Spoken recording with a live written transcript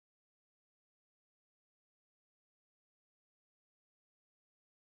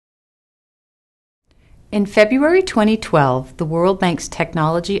In February 2012, the World Bank's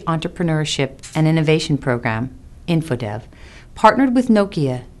Technology, Entrepreneurship, and Innovation Program, infoDev, partnered with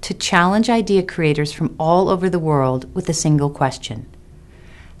Nokia to challenge idea creators from all over the world with a single question.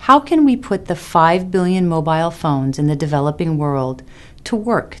 How can we put the 5 billion mobile phones in the developing world to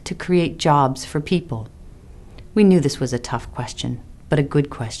work to create jobs for people? We knew this was a tough question, but a good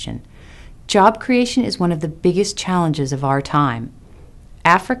question. Job creation is one of the biggest challenges of our time.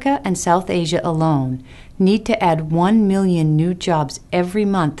 Africa and South Asia alone need to add 1 million new jobs every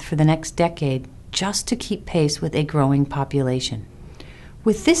month for the next decade just to keep pace with a growing population.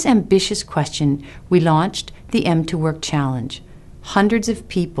 With this ambitious question, we launched the M2Work Challenge. Hundreds of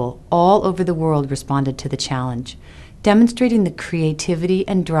people all over the world responded to the challenge, demonstrating the creativity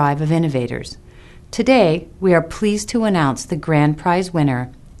and drive of innovators. Today, we are pleased to announce the grand prize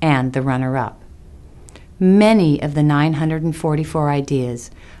winner and the runner-up. Many of the 944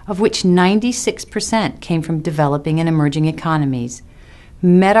 ideas, of which 96% came from developing and emerging economies,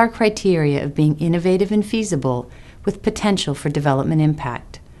 met our criteria of being innovative and feasible with potential for development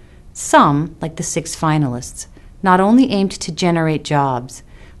impact. Some, like the 6 finalists, not only aimed to generate jobs,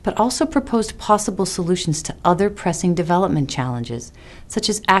 but also proposed possible solutions to other pressing development challenges, such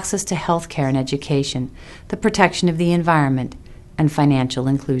as access to health care and education, the protection of the environment, and financial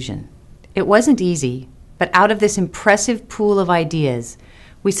inclusion. It wasn't easy, but out of this impressive pool of ideas,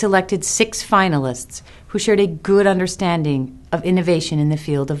 we selected 6 finalists who shared a good understanding of innovation in the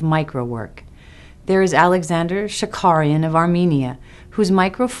field of microwork. There is Alexander Shakaryan of Armenia, whose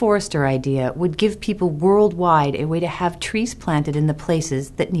MicroForester idea would give people worldwide a way to have trees planted in the places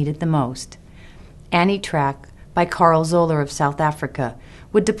that need it the most. Track by Carl Zoller of South Africa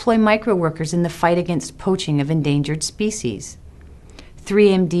would deploy microworkers in the fight against poaching of endangered species.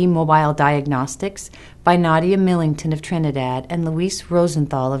 3MD Mobile Diagnostics by Nadia Millington of Trinidad and Luis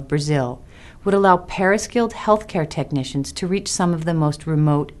Rosenthal of Brazil would allow paraskilled healthcare technicians to reach some of the most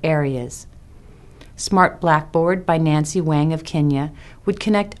remote areas. Smart Blackboard by Nancy Wang of Kenya would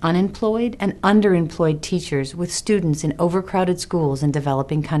connect unemployed and underemployed teachers with students in overcrowded schools in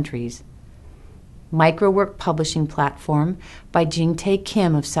developing countries. MicroWork Publishing Platform by Jingtae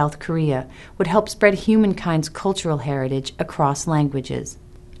Kim of South Korea would help spread humankind's cultural heritage across languages.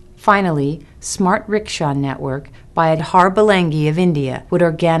 Finally, Smart Rickshaw Network by Aadhar Bhalinge of India would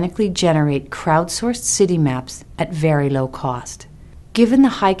organically generate crowdsourced city maps at very low cost. Given the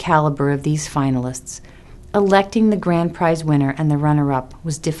high caliber of these finalists, electing the grand prize winner and the runner-up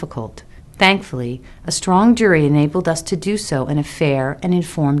was difficult. Thankfully, a strong jury enabled us to do so in a fair and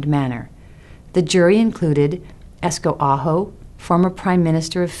informed manner. The jury included Esko Aho, former Prime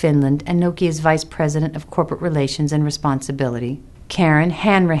Minister of Finland and Nokia's Vice President of Corporate Relations and Responsibility, Karen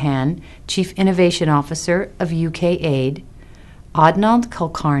Hanrahan, Chief Innovation Officer of UK Aid, Adnan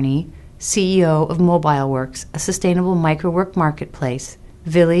Kulkarni, CEO of MobileWorks, a sustainable microwork marketplace,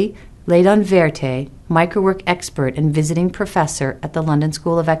 Vili Leidon-Verte, microwork expert and visiting professor at the London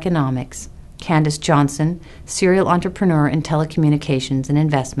School of Economics, Candace Johnson, serial entrepreneur in telecommunications and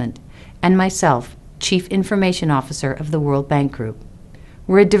investment, and myself, Chief Information Officer of the World Bank Group.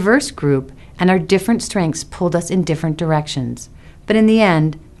 We're a diverse group, and our different strengths pulled us in different directions, but in the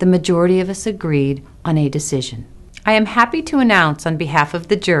end, the majority of us agreed on a decision. I am happy to announce on behalf of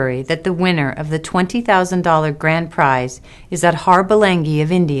the jury that the winner of the $20,000 grand prize is Aadhar Bhalinge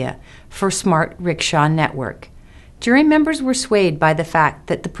of India for Smart Rickshaw Network. Jury members were swayed by the fact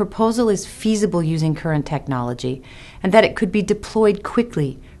that the proposal is feasible using current technology and that it could be deployed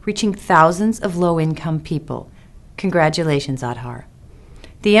quickly, reaching thousands of low-income people. Congratulations, Aadhar.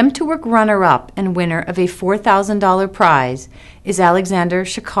 The M2Work runner-up and winner of a $4,000 prize is Alexander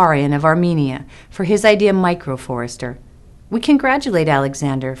Shakaryan of Armenia for his idea MicroForester. We congratulate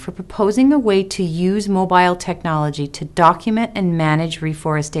Alexander for proposing a way to use mobile technology to document and manage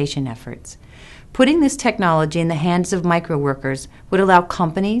reforestation efforts. Putting this technology in the hands of microworkers would allow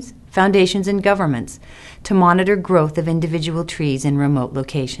companies, foundations, and governments to monitor growth of individual trees in remote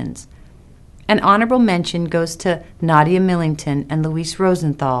locations. An honorable mention goes to Nadia Millington and Luis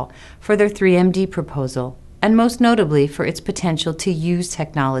Rosenthal for their 3MD proposal, and most notably for its potential to use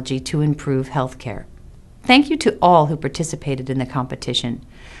technology to improve healthcare. Thank you to all who participated in the competition.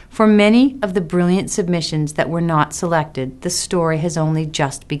 For many of the brilliant submissions that were not selected, the story has only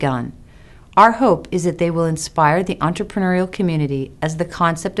just begun. Our hope is that they will inspire the entrepreneurial community as the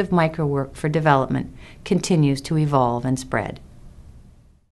concept of microwork for development continues to evolve and spread.